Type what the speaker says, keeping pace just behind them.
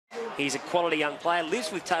He's a quality young player,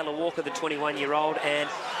 lives with Taylor Walker, the 21-year-old, and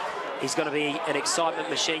he's going to be an excitement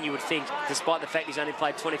machine, you would think, despite the fact he's only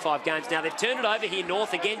played 25 games. Now, they've turned it over here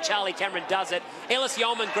north again. Charlie Cameron does it.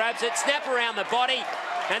 Ellis-Yolmen grabs it, snap around the body,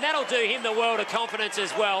 and that'll do him the world of confidence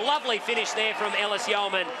as well. Lovely finish there from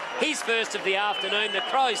Ellis-Yolmen. He's first of the afternoon. The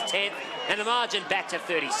Crows 10th, and the margin back to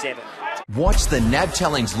 37. Watch the NAB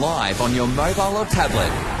Challenge live on your mobile or tablet.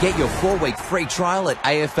 Get your 4-week free trial at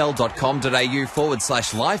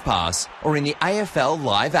afl.com.au/livepass or in the AFL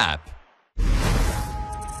Live app.